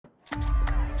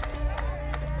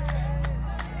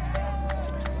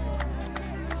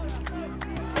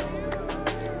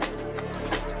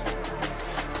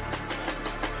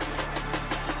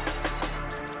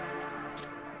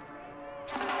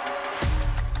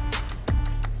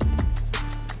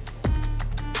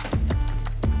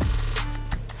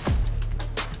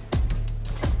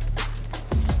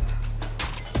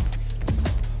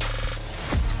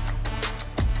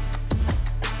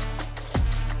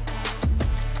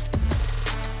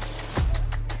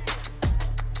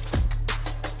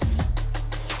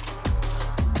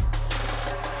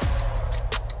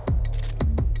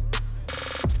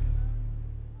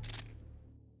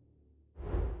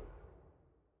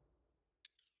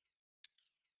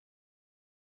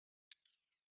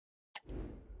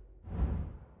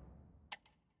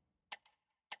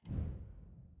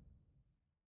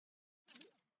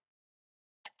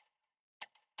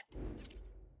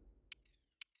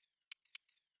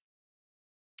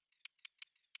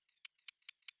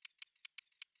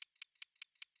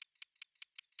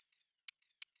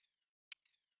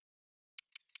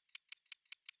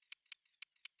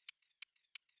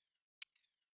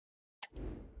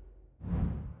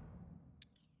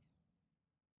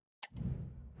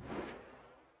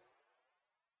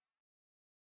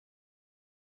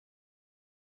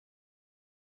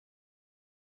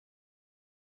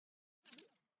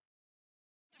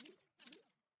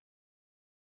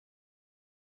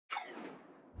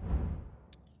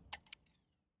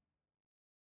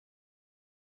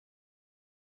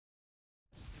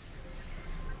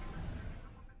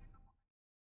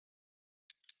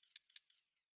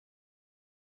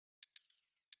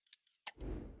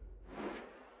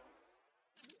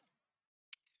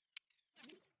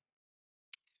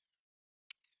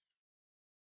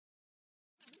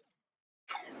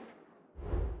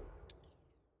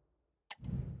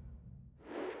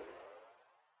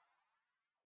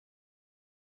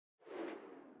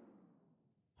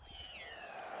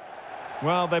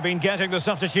Well, they've been getting the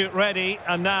substitute ready,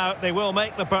 and now they will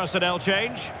make the personnel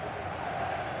change.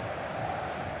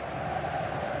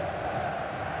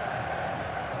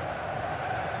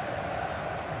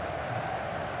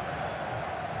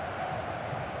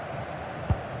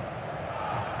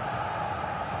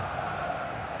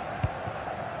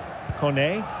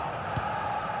 Kone.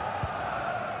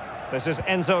 This is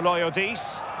Enzo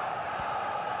Loyodis.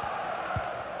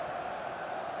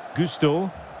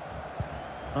 Gusto.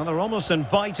 And they're almost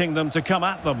inviting them to come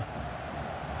at them.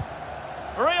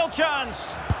 Real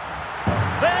chance.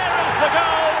 There is the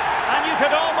goal. And you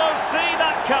could almost see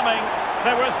that coming.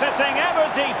 They were sitting ever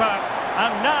deeper.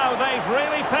 And now they've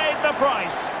really paid the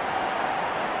price.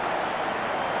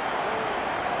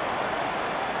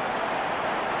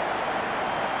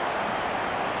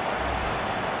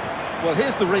 Well,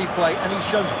 here's the replay, and he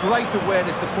shows great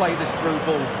awareness to play this through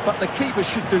ball. But the keeper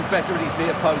should do better at his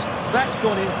near post. That's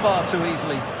gone in far too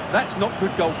easily. That's not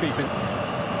good goalkeeping.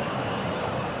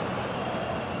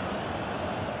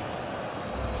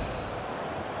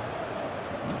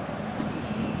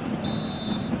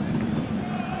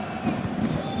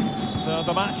 So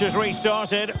the match has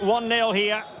restarted. 1-0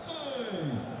 here.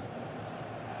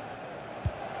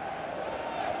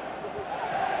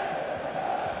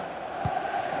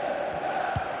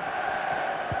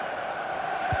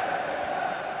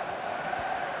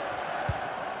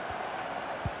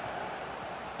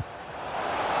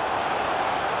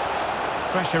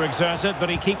 Pressure exerted, but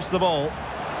he keeps the ball.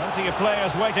 Plenty of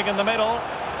players waiting in the middle.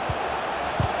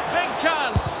 Big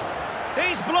chance!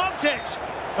 He's blocked it!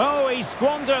 Oh, he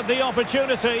squandered the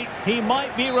opportunity. He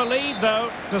might be relieved,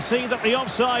 though, to see that the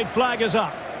offside flag is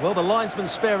up. Well, the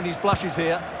linesman's sparing his blushes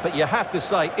here, but you have to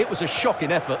say it was a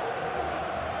shocking effort.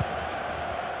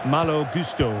 Malo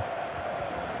Gusto.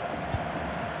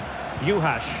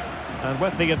 Juhasz. And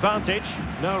with the advantage,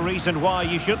 no reason why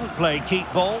you shouldn't play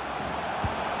keep ball.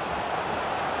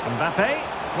 Mbappe,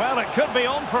 well, it could be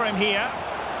on for him here.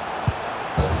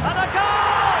 And a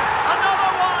goal!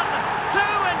 Another one!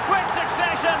 Two in quick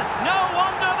succession. No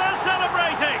wonder they're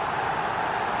celebrating.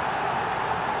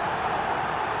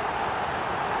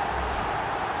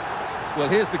 Well,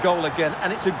 here's the goal again,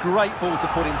 and it's a great ball to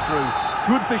put him through.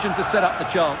 Good vision to set up the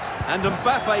chance. And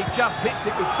Mbappe just hits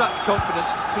it with such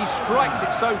confidence. He strikes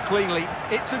it so cleanly.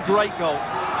 It's a great goal.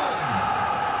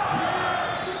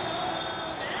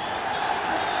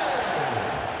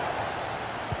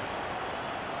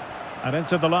 And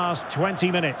into the last 20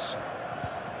 minutes.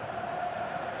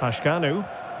 Pashkanu.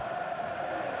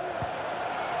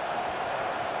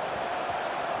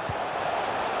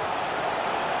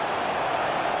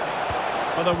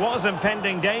 Well, there was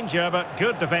impending danger, but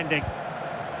good defending.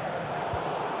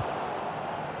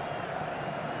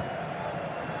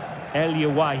 El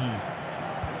Yawahi.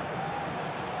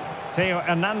 Theo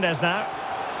Hernandez now.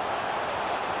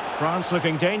 France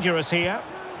looking dangerous here.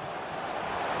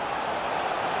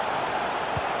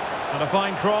 And a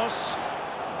fine cross.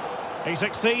 He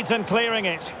succeeds in clearing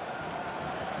it.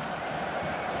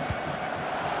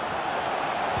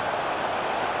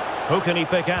 Who can he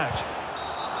pick out?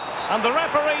 And the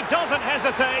referee doesn't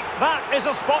hesitate. That is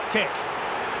a spot kick.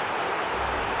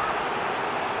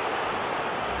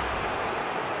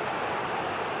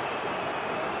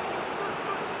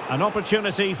 An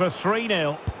opportunity for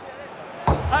 3-0.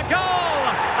 A goal!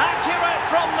 Accurate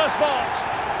from the spot.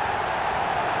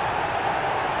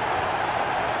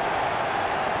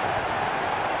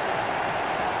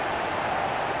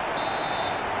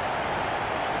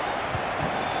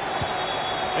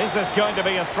 Is this going to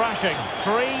be a thrashing?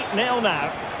 3-0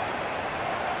 now.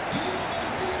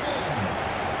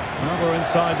 Well, we're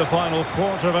inside the final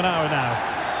quarter of an hour now.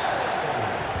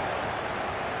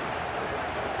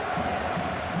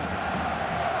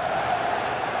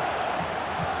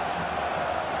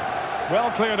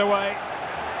 Well cleared away.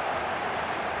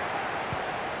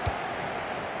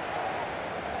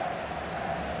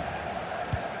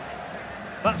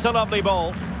 That's a lovely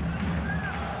ball.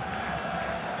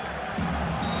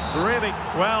 Really,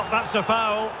 well, that's a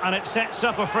foul, and it sets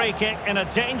up a free kick in a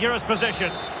dangerous position.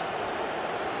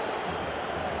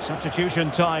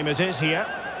 Substitution time it is here.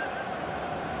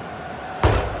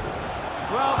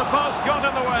 Well, the post got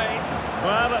in the way.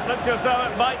 Well, it looked as though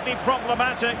it might be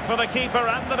problematic for the keeper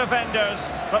and the defenders,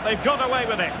 but they've got away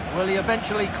with it. Well, he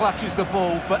eventually clutches the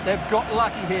ball, but they've got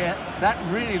lucky here. That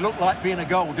really looked like being a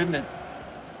goal, didn't it?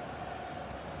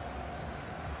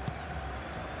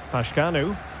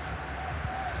 Pashkanu.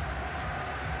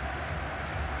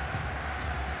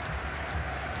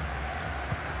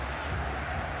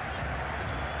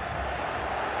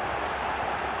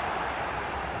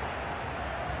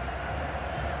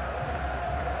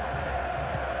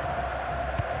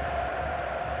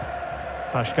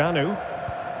 Pashkanu.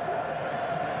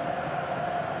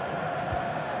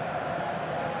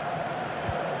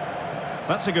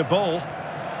 That's a good ball.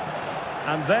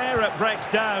 And there it breaks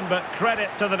down, but credit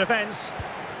to the defence.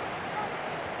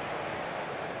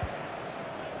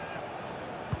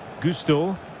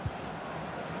 Gusto.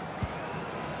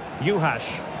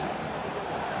 Juhasz.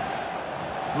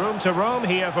 Room to roam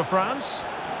here for France.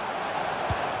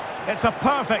 It's a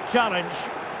perfect challenge.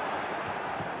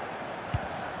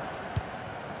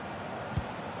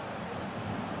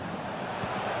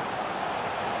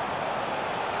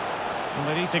 And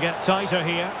they need to get tighter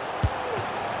here.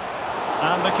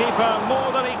 And the keeper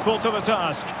more than equal to the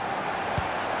task.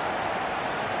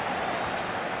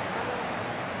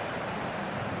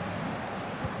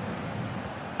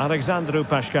 Alexandru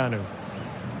Pashkanu.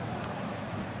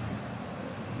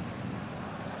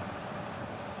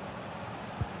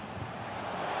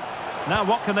 Now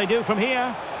what can they do from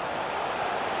here?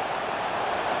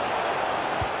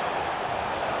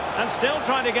 And still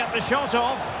trying to get the shot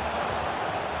off.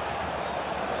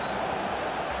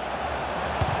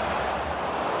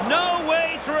 No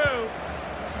way through.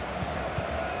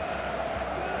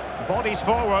 Bodies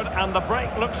forward and the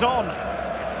break looks on.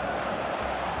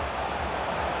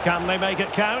 Can they make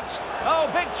it count? Oh,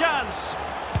 big chance.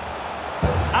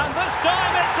 And this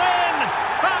time it's in.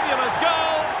 Fabulous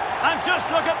goal. And just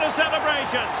look at the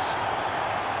celebrations.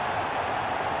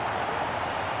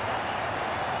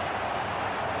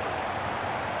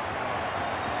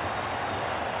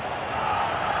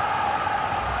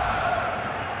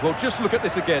 Well, just look at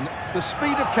this again. The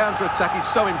speed of counter-attack is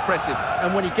so impressive,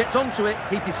 and when he gets onto it,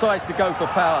 he decides to go for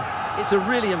power. It's a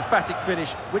really emphatic finish,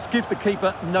 which gives the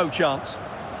keeper no chance.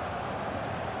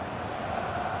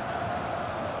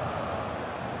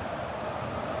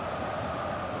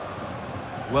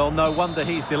 Well, no wonder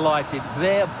he's delighted.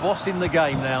 They're bossing the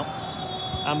game now.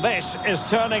 And this is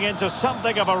turning into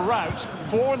something of a rout.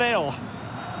 4-0.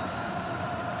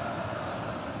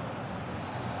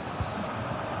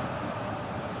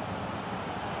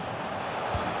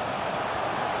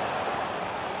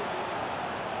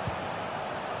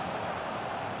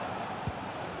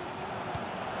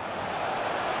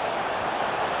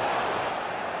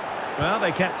 Well,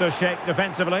 they kept their shape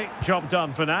defensively. Job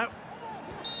done for now.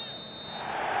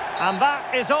 And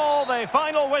that is all. The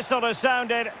final whistle has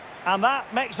sounded, and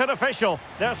that makes it official.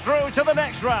 They're through to the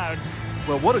next round.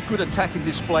 Well, what a good attacking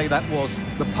display that was.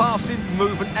 The passing,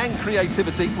 movement and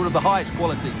creativity were of the highest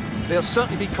quality. They'll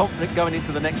certainly be confident going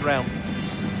into the next round.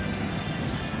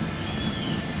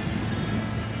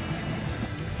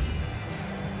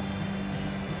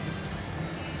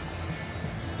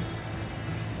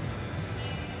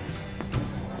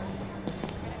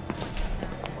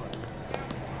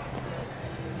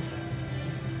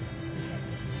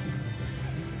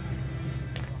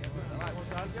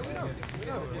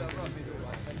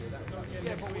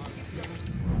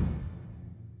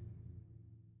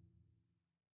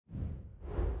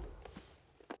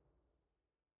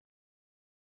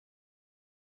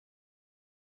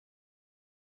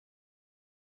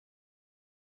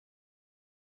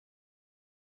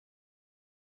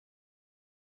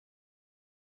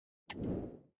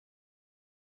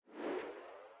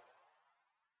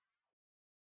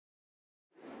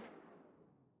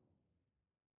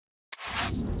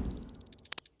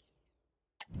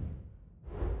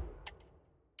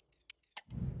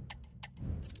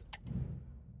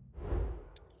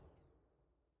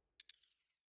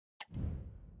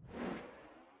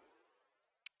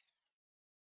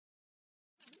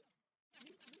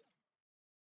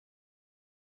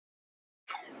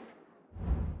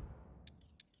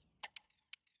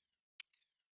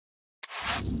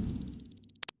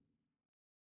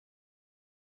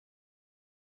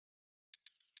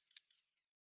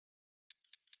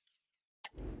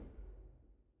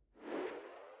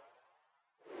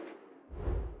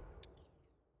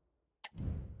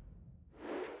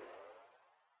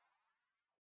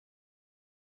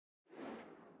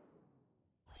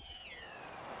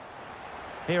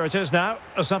 Here it is now,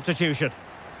 a substitution.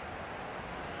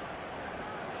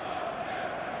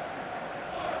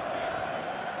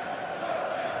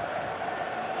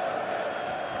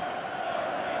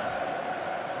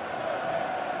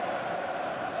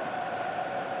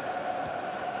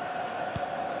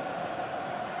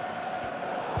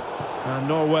 And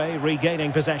Norway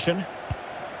regaining possession.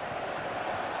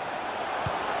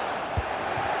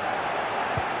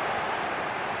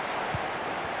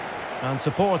 And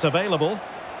support available.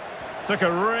 Took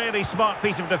a really smart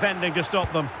piece of defending to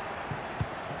stop them.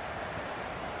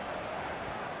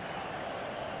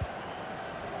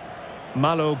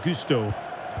 Malo Gusto.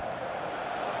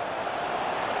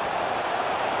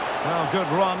 Well, good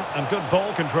run and good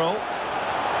ball control.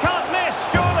 Can't miss,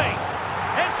 surely.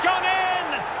 It's gone in.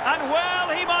 And well,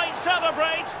 he might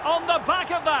celebrate on the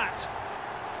back of that.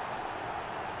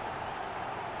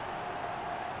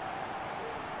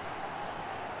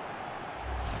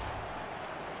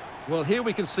 Well, here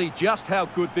we can see just how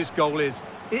good this goal is.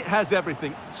 It has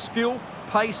everything. Skill,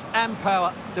 pace and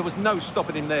power. There was no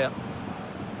stopping him there.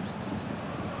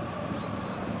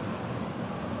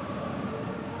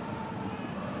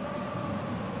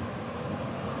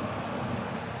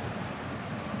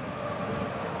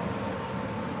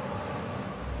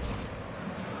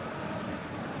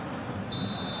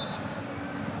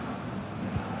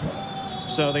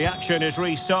 So the action is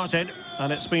restarted,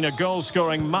 and it's been a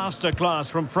goal-scoring masterclass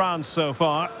from France so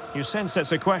far. You sense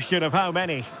it's a question of how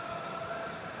many.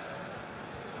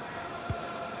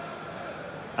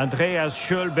 Andreas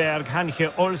Schölberg,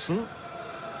 Hanche Olsen.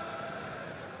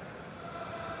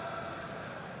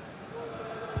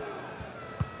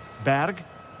 Berg.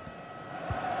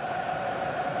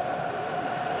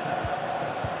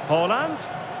 Holland.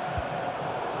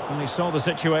 And he saw the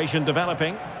situation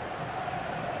developing.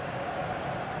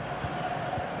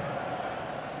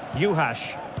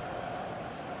 Juhasz.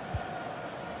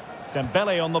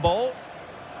 Dembele on the ball.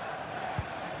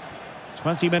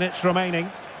 20 minutes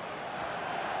remaining.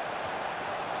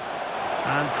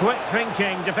 And quick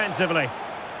thinking defensively.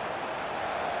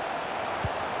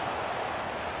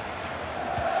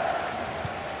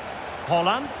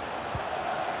 Holland.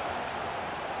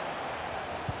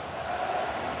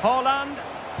 Holland.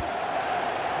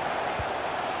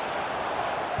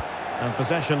 And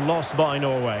possession lost by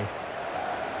Norway.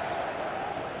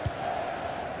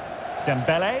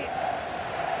 Dembele.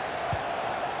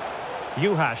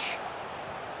 Juhasz.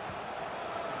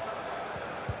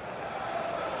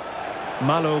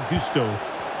 Malo Gusto.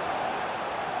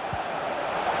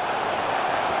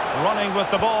 Running with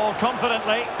the ball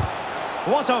confidently.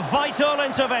 What a vital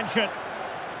intervention.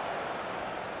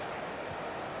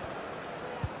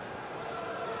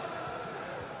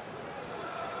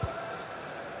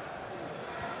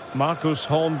 Marcus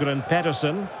Holmgren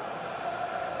Pedersen.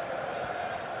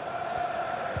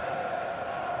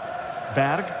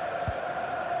 Berg.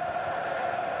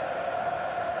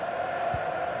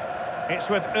 It's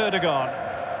with Ødegaard.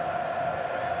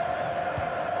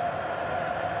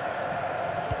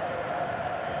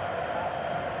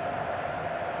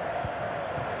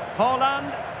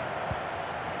 Holland.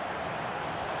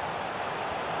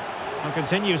 And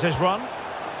continues his run.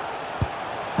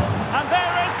 And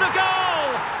there is the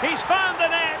goal! He's found the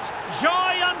net.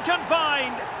 Joy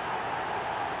unconfined.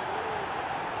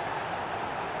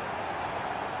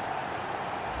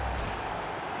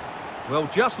 Well,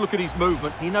 just look at his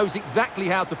movement. He knows exactly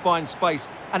how to find space,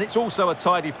 and it's also a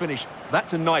tidy finish.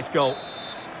 That's a nice goal.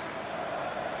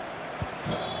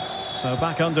 So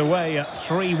back underway at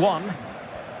 3-1.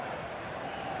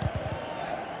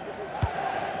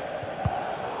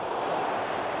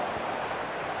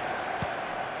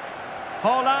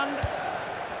 Holland.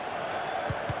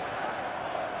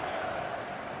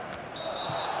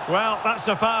 Well, that's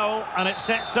a foul, and it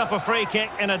sets up a free kick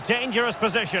in a dangerous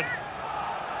position.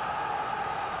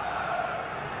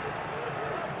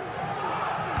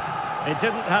 It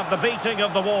didn't have the beating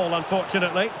of the wall,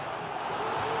 unfortunately.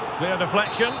 Clear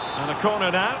deflection, and a corner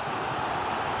now.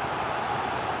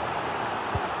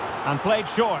 And played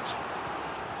short.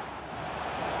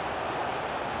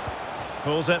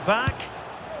 Pulls it back.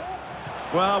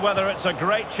 Well, whether it's a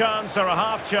great chance or a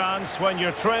half chance, when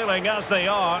you're trailing as they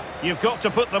are, you've got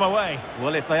to put them away.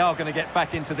 Well, if they are going to get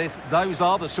back into this, those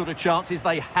are the sort of chances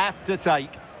they have to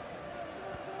take.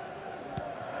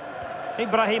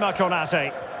 Ibrahima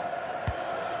Konate.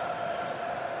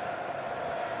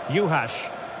 Juhasz.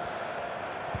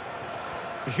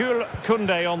 Jules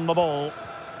Koundé on the ball.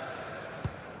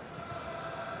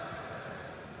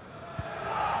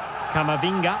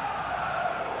 Kamavinga.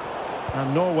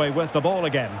 And Norway with the ball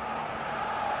again.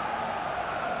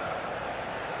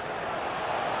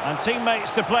 And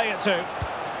teammates to play it to.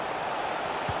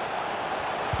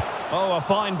 Oh, a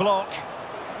fine block.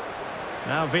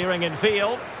 Now veering in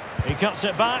field. He cuts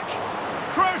it back.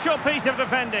 Crucial piece of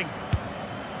defending.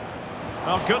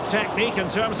 Well, good technique in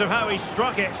terms of how he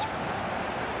struck it.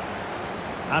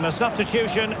 And a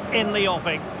substitution in the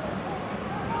offing.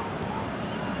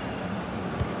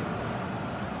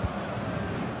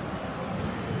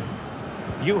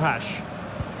 Juhasz.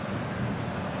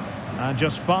 And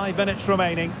just 5 minutes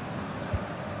remaining.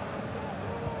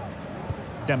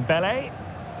 Dembele.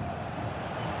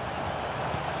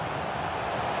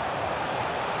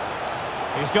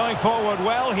 He's going forward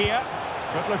well here.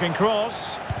 Good looking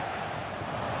cross.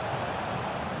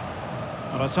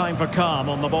 And a time for calm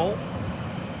on the ball.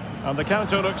 And the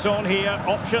counter looks on here,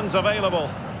 options available.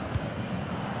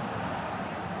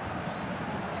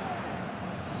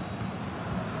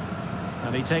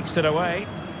 And he takes it away.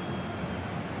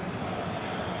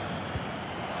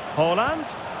 Holland,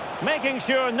 making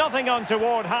sure nothing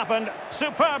untoward happened.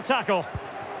 Superb tackle.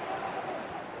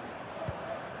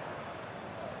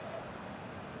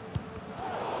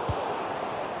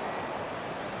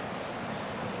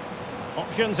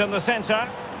 Options in the centre.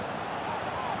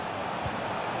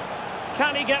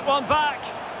 Can he get one back?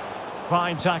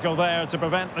 Fine tackle there to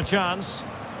prevent the chance.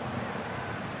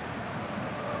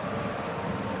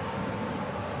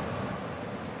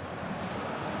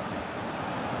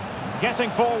 Getting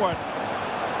forward.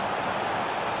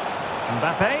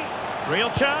 Mbappe, real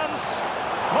chance.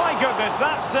 My goodness,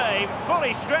 that save.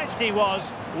 Fully stretched he was.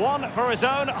 One for his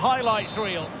own highlights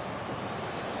reel.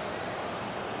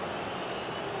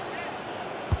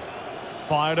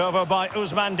 Fired over by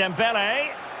Ousmane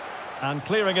Dembele. And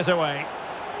clearing it away.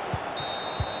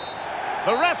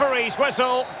 The referee's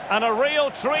whistle, and a real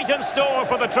treat in store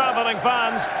for the travelling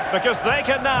fans, because they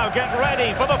can now get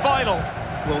ready for the final.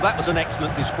 Well, that was an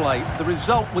excellent display. The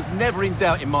result was never in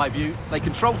doubt in my view. They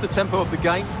controlled the tempo of the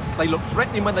game, they looked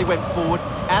threatening when they went forward,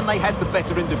 and they had the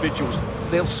better individuals.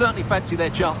 They'll certainly fancy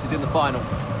their chances in the final.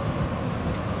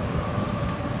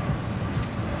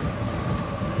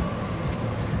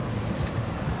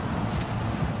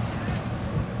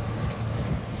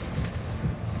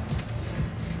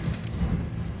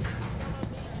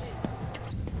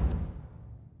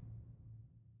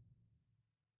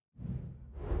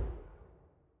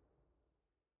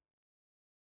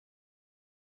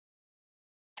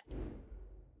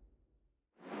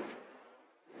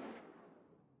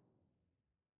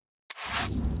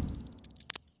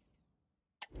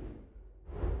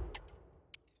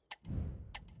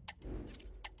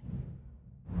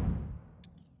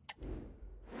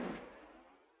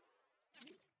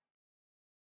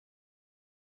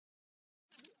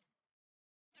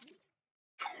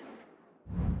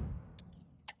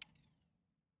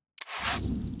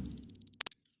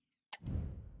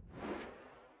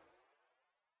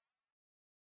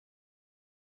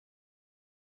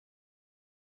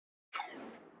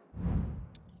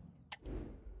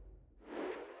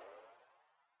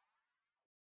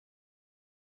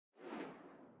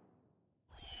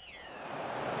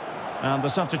 And the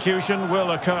substitution will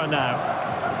occur now.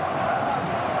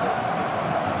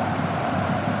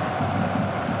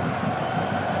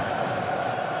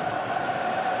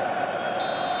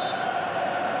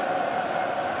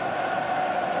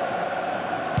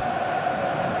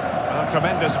 A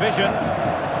tremendous vision.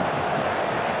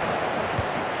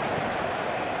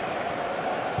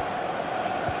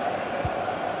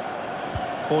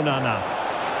 Onana.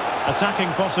 Attacking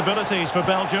possibilities for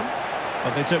Belgium.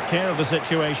 But they took care of the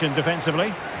situation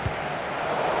defensively.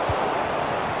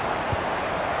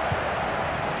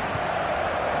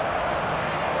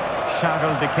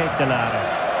 Charles de Ketelaere.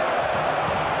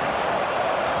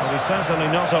 Well, he's certainly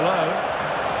not alone.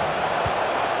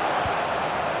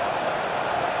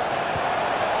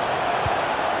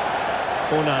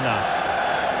 Onana.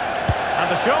 And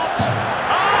the shot.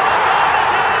 Oh,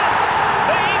 it is!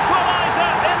 The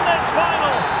equaliser in this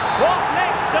final. What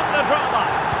next in the drama?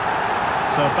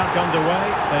 So back underway,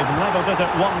 they've levelled it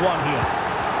at 1-1 here.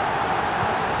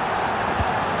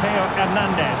 Theo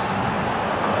Hernandez.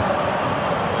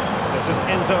 This is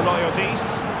Enzo Loyotis.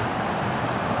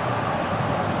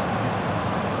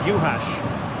 Juhasz.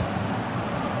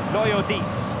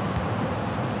 Loyotis.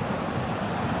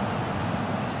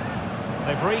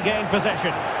 They've regained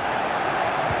possession.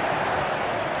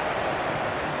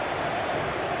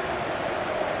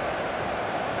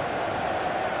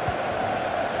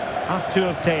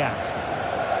 Arthur Théat.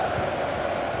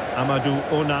 Amadou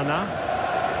Onana.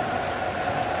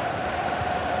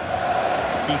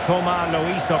 Ikoma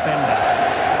Lois Openda.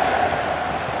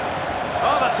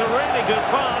 Oh, that's a really good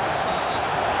pass.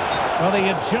 Well, he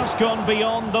had just gone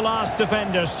beyond the last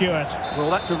defender, Stuart. Well,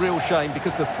 that's a real shame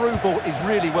because the through ball is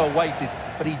really well weighted,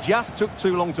 but he just took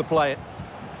too long to play it.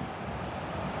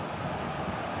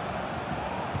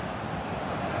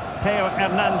 Theo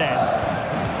Hernandez.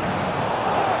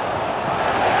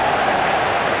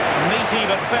 Meaty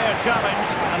but fair challenge,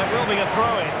 and it will be a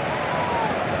throw-in.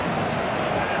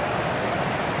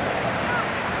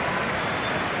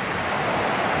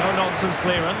 No nonsense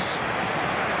clearance.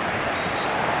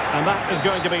 And that is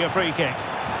going to be a free kick.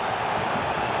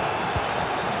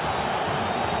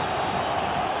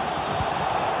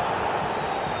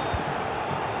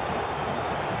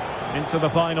 Into the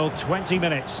final 20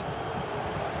 minutes.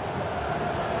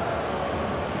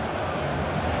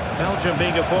 Belgium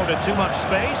being afforded too much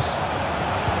space.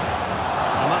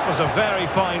 And that was a very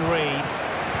fine read.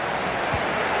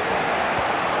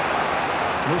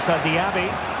 Moussa Diaby.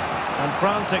 And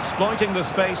France exploiting the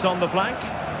space on the flank.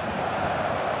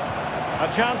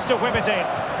 A chance to whip it in.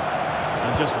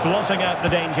 And just blotting out the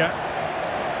danger.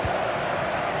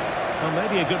 Well,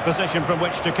 maybe a good position from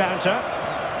which to counter.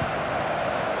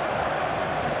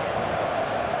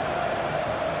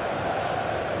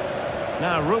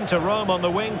 Now room to roam on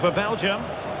the wing for Belgium.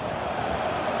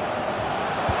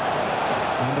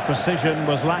 And the precision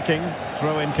was lacking.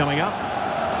 Throw-in coming up.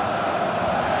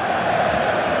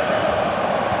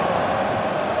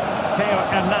 Theo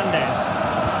Hernandez.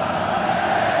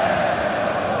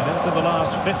 And into the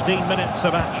last 15 minutes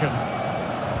of action.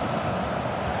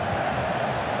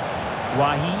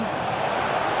 Wahi.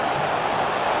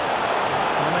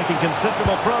 They're making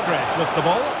considerable progress with the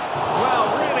ball. Well,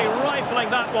 really rifling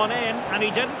that one in, and he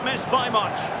didn't miss by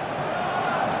much.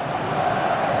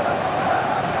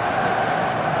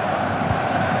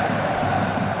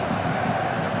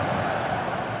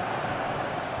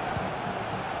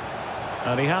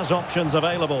 And he has options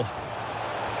available.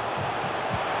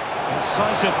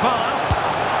 Incisive pass.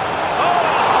 Oh,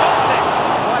 he stopped it!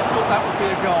 I thought that would be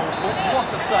a goal, but what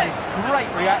a save.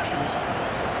 Great reactions.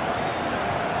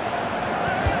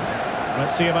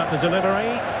 Let's see about the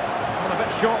delivery. Well, a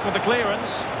bit short with the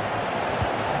clearance.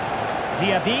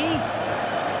 Diaby.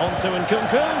 Onto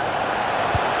Nkunku.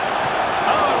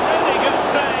 Oh, a really good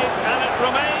save, and it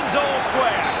remains all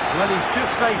square. Well, he's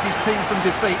just saved his team from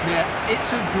defeat here.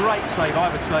 It's a great save, I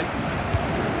would say.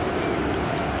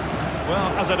 Well,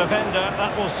 as a defender,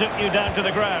 that will sit you down to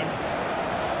the ground.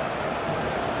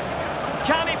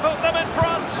 Can he put them in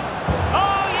front?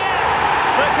 Oh, yes!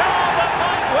 The goal that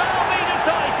might well be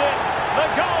decisive. The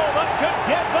goal that could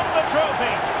give them the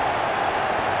trophy.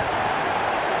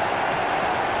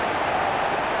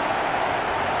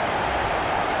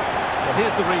 Well,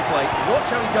 here's the replay. Watch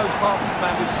how he goes past his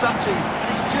man with such ease.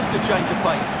 It's just a change of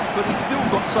pace, but he's still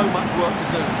got so much work to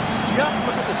do. Just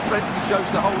look at the strength he shows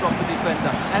to hold off the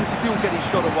defender and still get his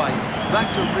shot away.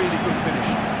 That's a really good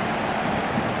finish.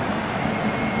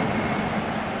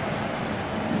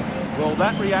 Well,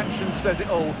 that reaction says it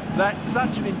all. That's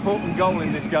such an important goal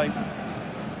in this game.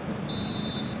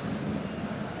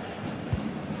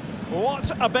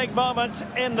 What a big moment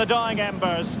in the dying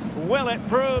embers. Will it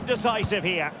prove decisive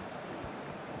here?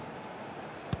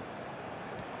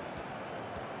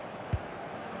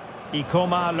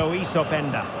 Ikoma Lois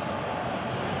Openda.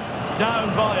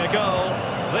 Down by a goal.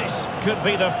 This could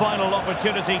be the final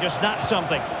opportunity to snatch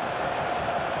something.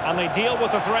 And they deal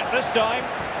with the threat this time.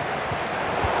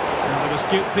 And an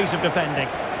astute piece of defending.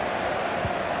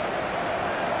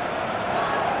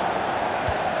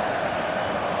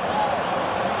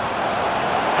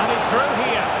 And he's through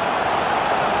here.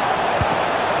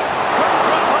 Couldn't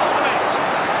grab hold of it.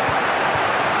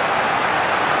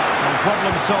 And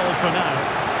problem solved for now.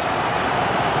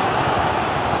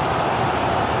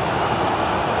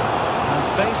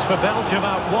 Space for Belgium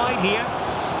out wide here.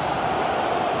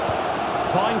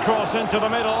 Fine cross into the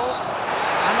middle.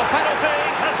 And the penalty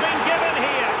has been given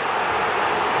here.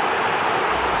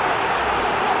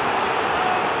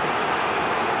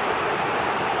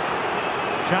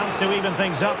 Chance to even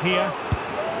things up here.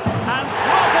 And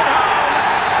throws it home.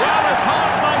 Well, his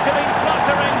heart might have been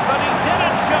fluttering, but he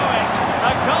didn't show it.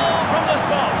 A goal from the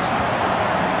spot.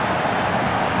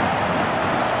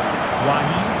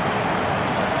 Wahi.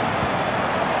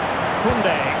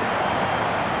 Kunde.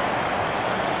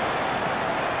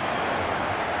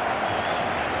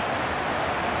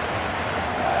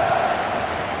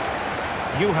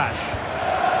 Juhasz.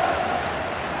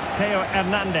 Theo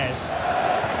Hernandez.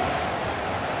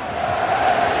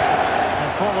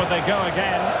 And forward they go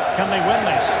again. Can they win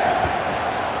this?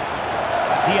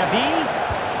 Diaby.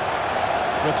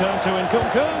 Return to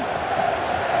Nkunku.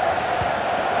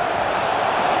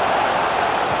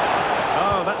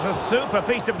 That's a super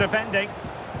piece of defending.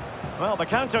 Well, the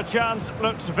counter chance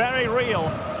looks very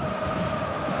real.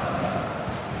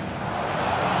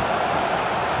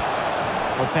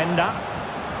 Openda.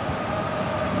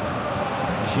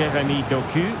 Jérémy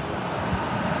Doku.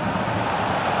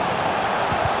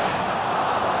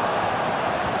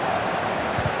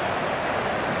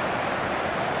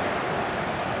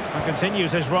 And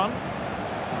continues his run.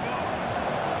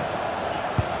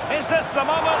 Is this the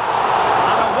moment?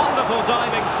 And a wonderful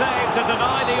diving save to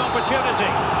deny the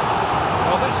opportunity.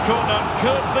 Well, this corner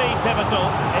could be pivotal.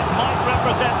 It might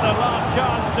represent the last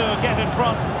chance to get in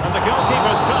front. And the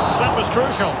goalkeeper's touch, that was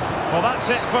crucial. Well,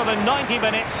 that's it for the 90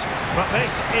 minutes. But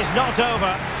this is not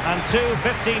over. And two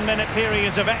 15-minute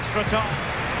periods of extra time.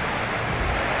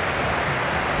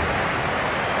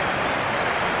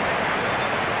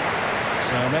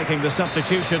 So making the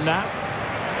substitution now.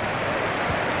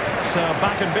 So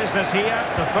back in business here,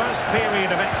 the first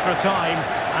period of extra time,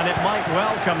 and it might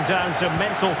well come down to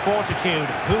mental fortitude.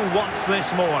 Who wants this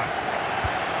more?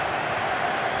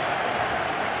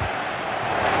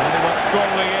 And he went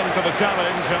strongly into the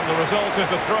challenge, and the result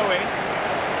is a throw-in.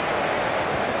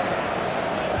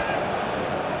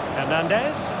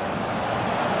 Hernandez.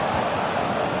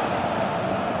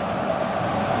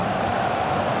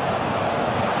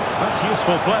 That's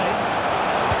useful play.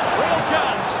 Real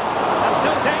chance. There's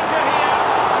still danger here.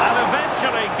 And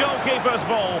eventually, goalkeeper's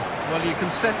ball. Well, you can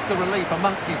sense the relief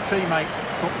amongst his teammates,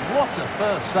 but what a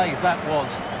first save that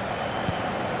was.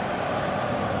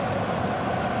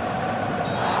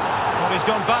 Well, he's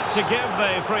gone back to give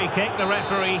the free kick, the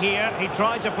referee here. He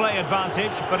tried to play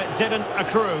advantage, but it didn't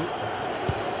accrue.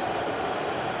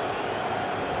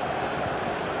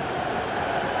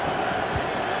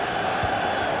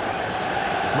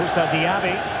 Moussa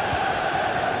Diaby.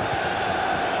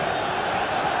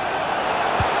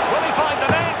 Will he find the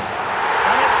net?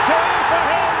 And it's two for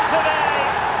him today.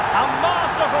 A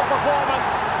masterful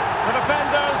performance. The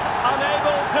defenders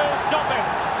unable to stop him.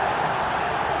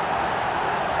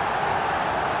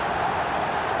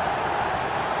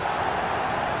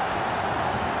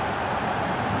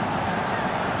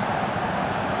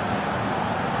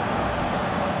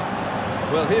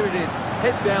 Well, here it is.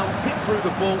 Head down, hit through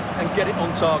the ball and get it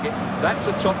on target. That's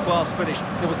a top-class finish.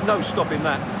 There was no stopping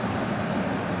that.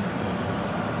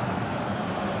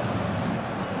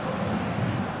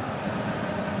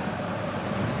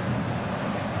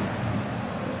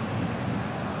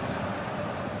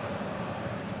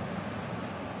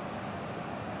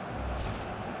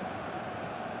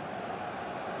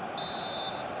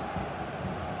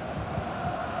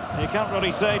 You can't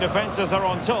really say defences are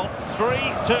on top.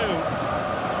 3-2.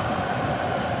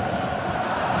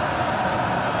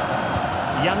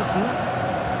 Janssen.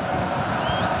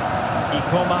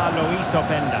 Ikoma Luis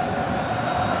Openda.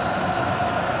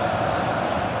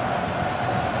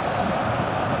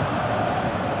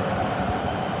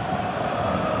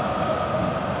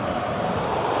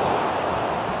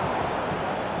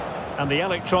 And the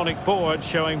electronic board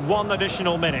showing 1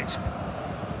 additional minute.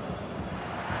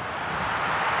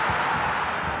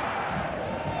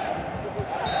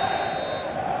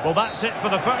 Well, that's it for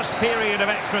the first period of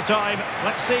extra time.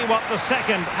 Let's see what the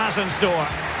second has in store.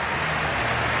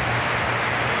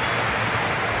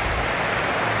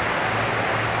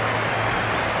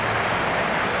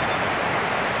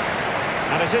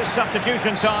 And it is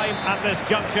substitution time at this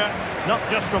juncture, not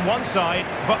just from one side,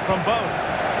 but from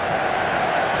both.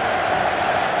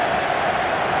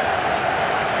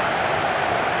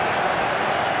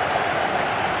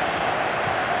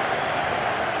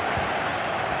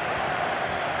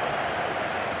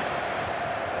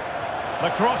 The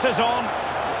cross is on.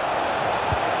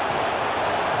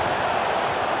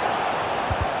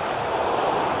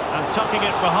 And tucking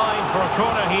it behind for a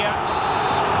corner here.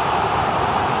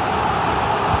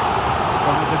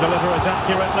 Trying to deliver it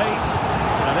accurately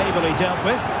and ably dealt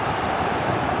with.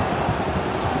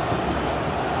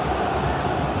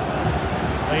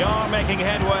 They are making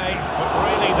headway, but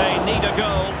really they need a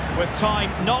goal with time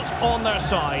not on their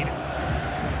side.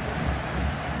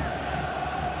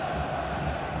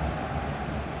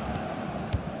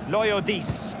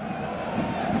 Loyodis.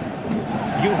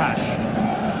 Juhasz.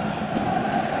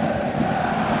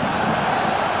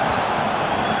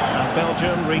 And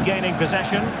Belgium regaining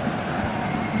possession.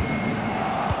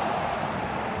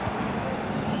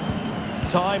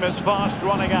 Time is fast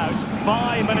running out.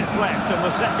 5 minutes left in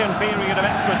the second period of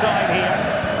extra time here.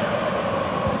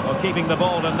 Well, keeping the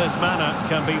ball in this manner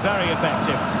can be very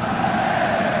effective.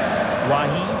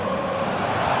 Wahi.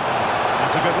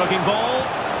 That's a good-looking ball.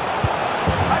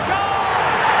 A goal!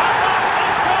 And that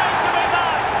is going to be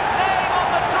that! Name on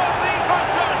the trophy for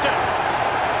certain!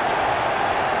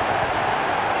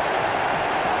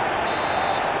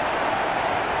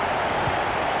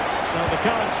 So the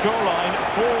current scoreline,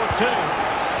 4-2.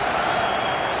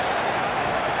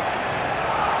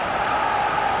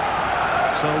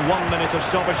 So 1 minute of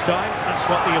stoppage time, that's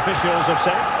what the officials have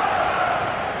said.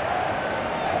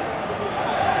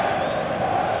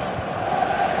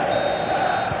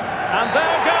 And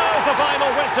there goes the final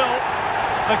whistle.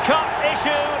 The cup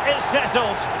issue is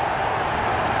settled.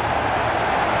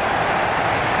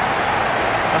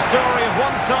 A story of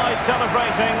one side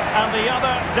celebrating and the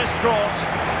other distraught.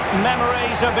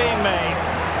 Memories are being made.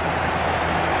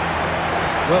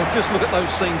 Well, just look at those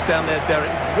scenes down there,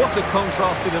 Derek. What a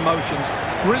contrast in emotions.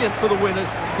 Brilliant for the winners,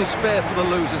 despair for the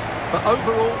losers. But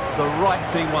overall, the right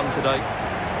team won today.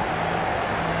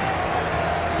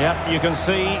 Yep, you can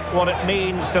see what it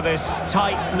means to this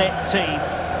tight-knit team.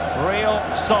 Real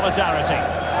solidarity.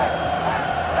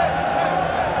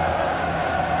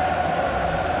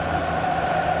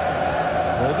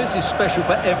 Well, this is special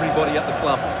for everybody at the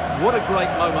club. What a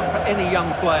great moment for any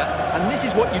young player. And this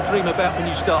is what you dream about when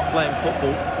you start playing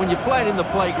football. When you're playing in the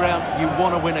playground, you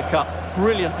want to win a cup.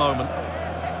 Brilliant moment.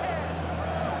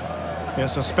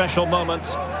 It's a special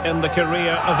moment in the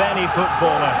career of any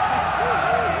footballer.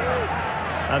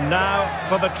 And now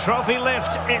for the trophy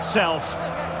lift itself.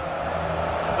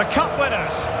 The cup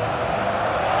winners.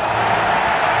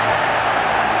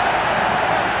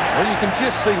 Well, you can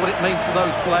just see what it means to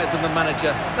those players and the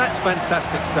manager. That's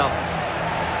fantastic stuff.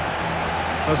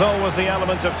 There's always the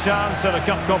element of chance in a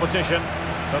cup competition,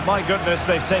 but my goodness,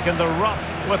 they've taken the rough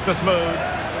with the smooth,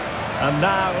 and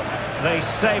now they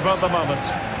savour the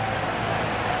moment.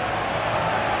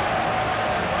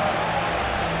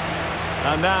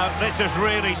 And now this is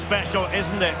really special,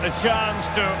 isn't it? The chance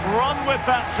to run with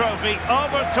that trophy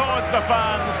over towards the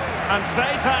fans and say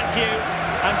thank you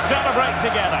and celebrate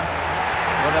together.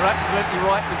 Well, they're absolutely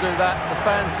right to do that. The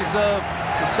fans deserve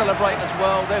to celebrate as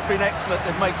well. They've been excellent.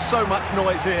 They've made so much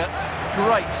noise here.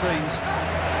 Great scenes.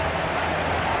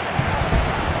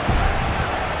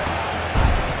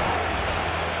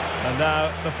 And now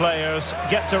the players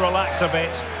get to relax a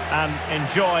bit and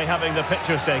enjoy having the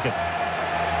pictures taken.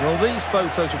 Well, these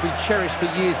photos will be cherished for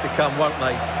years to come, won't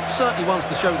they? Certainly ones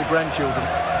to show the grandchildren.